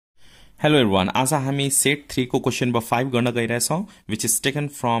Hello everyone, आज हामी set 3 को question number 5 गर्न गइरहेछौं which is taken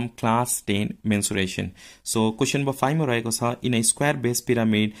from class 10 mensuration. So question number 5 मा रहेको छ in a square base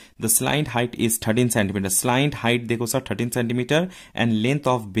pyramid the slant height is 13 cm. Slant height दिएको छ 13 cm and length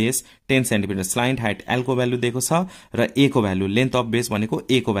of base 10 cm. Slant height L को value दिएको छ र A को भ्यालु length of base भनेको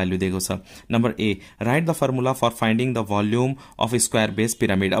A को भ्यालु दिएको छ. Number A, write the formula for finding the volume of a square base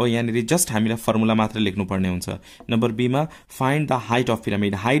pyramid. अब यहाँनिर जस्ट हामीलाई फर्मुला मात्र लेख्नु पर्ने हुन्छ. Number B मा find the height of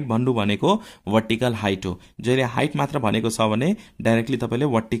pyramid. Height भन्नु भनेको वर्टिकल हाइट हो. जहिले हाइट मात्र भनेको छ भने डाइरेक्टली तपाईले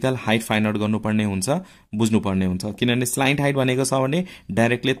वर्टिकल हाइट फाइन्ड आउट गर्नुपर्ने हुन्छ, बुझ्नुपर्ने हुन्छ. किनभने स्लाइन्ट हाइट भनेको छ भने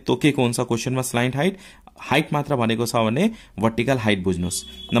डाइरेक्टली तोकेको हुन्छ क्वेशनमा स्लाइन्ट हाइट. हाइट मात्र भनेको छ भने वर्टिकल हाइट बुझ्नुस्.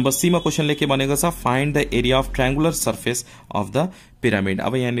 नम्बर सी मा क्वेशनले के भनेको छ find the area of triangular surface of the pyramid.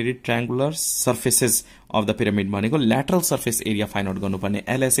 अब यहाँनिर triangular surfaces of the pyramid भनेको lateral surface area find out गर्नुपर्ने,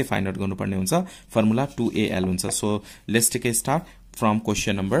 एलएसए फाइन्ड आउट गर्नुपर्ने हुन्छ. फर्मुला 2AL हुन्छ. So let's take a start from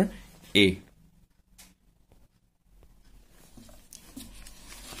question number A.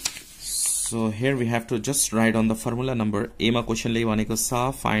 So here we have to just write on the formula. Number A ma question ले भनेको छ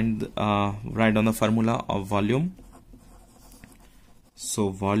find write on the formula of volume. So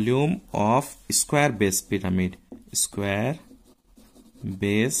volume of square based pyramid, square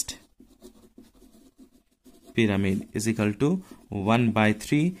based pyramid is equal to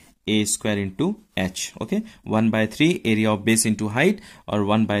 1/3 A square into H. Okay, 1/3 area of base into height or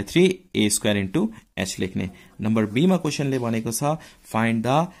 1/3 A square into H लेख्ने. Number B मा question ले भनेको छ find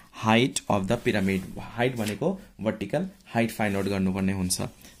the height of the pyramid. Height भनेको vertical height find out गर्नुपर्ने हुन्छ.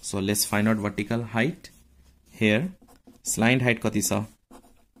 So let's find out vertical height. Here slant height कति छ?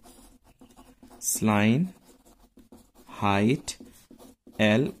 Slant height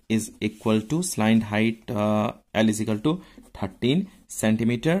L is equal to slant height L is equal to 13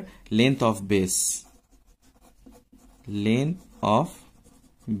 centimeter. Length of base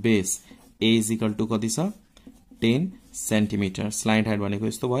A is equal to कति छ 10 centimeter. Slant height भनेको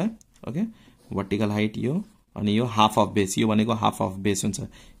यस्तो भयो. Okay, vertical height यो अनि यो half of base, यो भनेको half of base हुन्छ.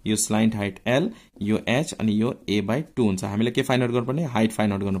 यो slant height L, यो H अनि यो A/2 हुन्छ. हामीले के फाइन्ड आउट गर्नुपर्ने? हाइट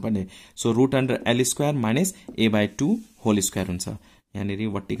फाइन्ड आउट गर्नुपर्ने. So root under L square minus A/2 whole square हुन्छ. यहाँनिर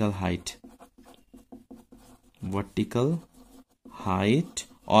vertical height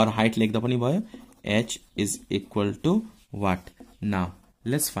or height लेख्दा पनि भयो. H is equal to what? Now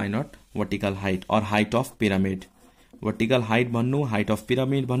let's find out vertical height or height of pyramid. Vertical height भन्नु, height of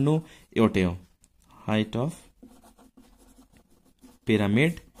pyramid भन्नु एउटै हो. Height of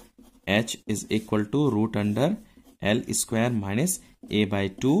pyramid H is equal to root under L square minus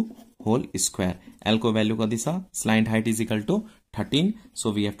A/2 whole square. L को value कति छ? Slant height is equal to 13.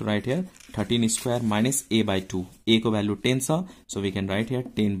 So we have to write here 13 square minus A/2. A को value 10 छ. So we can write here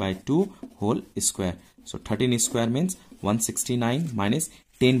 10/2 whole square. So 13 square means 169 minus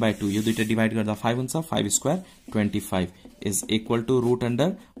 10/2. यो दुईटा divide गर्दा 5 हुन्छ. 5 square 25 is equal to root under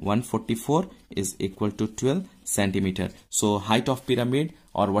 144 is equal to 12 centimeter. So height of pyramid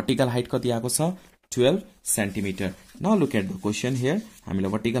or vertical height कति आएको छ? 12 centimeter. Now look at the question here.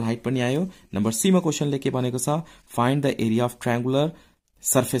 हामीलाई vertical height पनि आयो. Number C मा question ले के भनेको छ find the area of triangular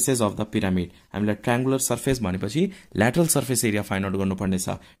surfaces of the pyramid. हामीलाई triangular surface भनेपछि lateral surface area find out गर्नुपर्ने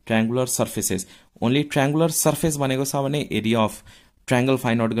छ. Triangular surfaces. Only triangular surface भनेको छ भने area of triangle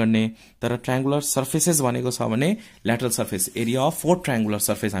find out गर्ने, तर triangular surfaces भनेको छ भने lateral surface area of four triangular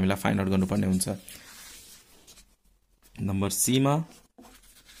surface हामीलाई find out गर्नुपर्ने हुन्छ. Number C मा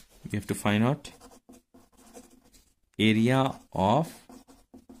we have to find out area of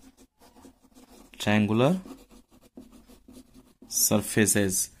triangular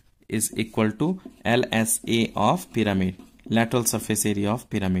surfaces is equal to LSA of pyramid, lateral surface area of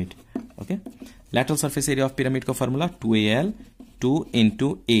pyramid. Okay, lateral surface area of pyramid को formula 2AL 2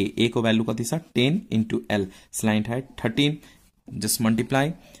 into A. A को value कति छ 10 into L. Slant height 13. Just multiply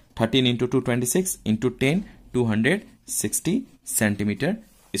 13 into 226 into 10 260 centimeter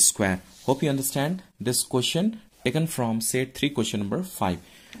square. Hope you understand this question taken from set 3 question number 5.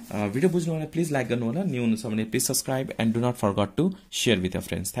 Video बुझ्नु होला please like गर्नु होला. New हुनुहुन्छ भने please subscribe and do not forget to share with your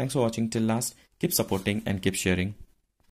friends. Thanks for watching till last. Keep supporting and keep sharing.